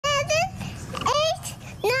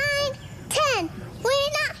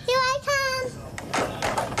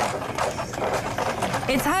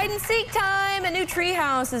It's hide and seek time. A new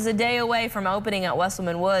treehouse is a day away from opening at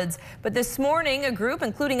Wesselman Woods. But this morning, a group,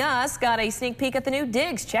 including us, got a sneak peek at the new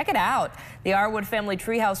digs. Check it out. The Arwood family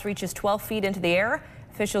treehouse reaches 12 feet into the air.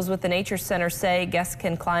 Officials with the Nature Center say guests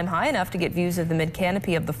can climb high enough to get views of the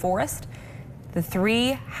mid-canopy of the forest. The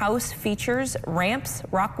tree house features ramps,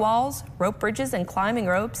 rock walls, rope bridges, and climbing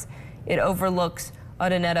ropes. It overlooks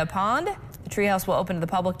Odonetta Pond. The treehouse will open to the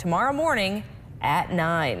public tomorrow morning at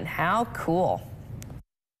 9. How cool.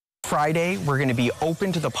 Friday, we're going to be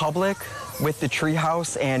open to the public with the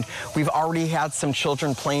treehouse, and we've already had some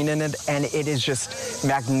children playing in it, and it is just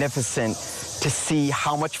magnificent to see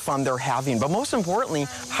how much fun they're having. But most importantly,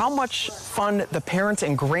 how much fun the parents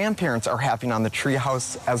and grandparents are having on the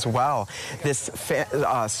treehouse as well. This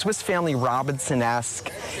Swiss Family Robinson-esque,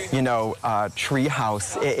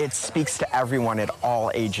 treehouse, it speaks to everyone at all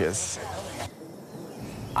ages.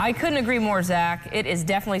 I couldn't agree more, Zach. It is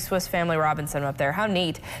definitely Swiss Family Robinson up there. How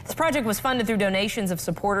neat. This project was funded through donations of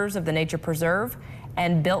supporters of the Nature Preserve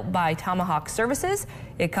and built by Tomahawk Services.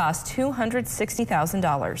 It cost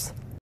 $260,000.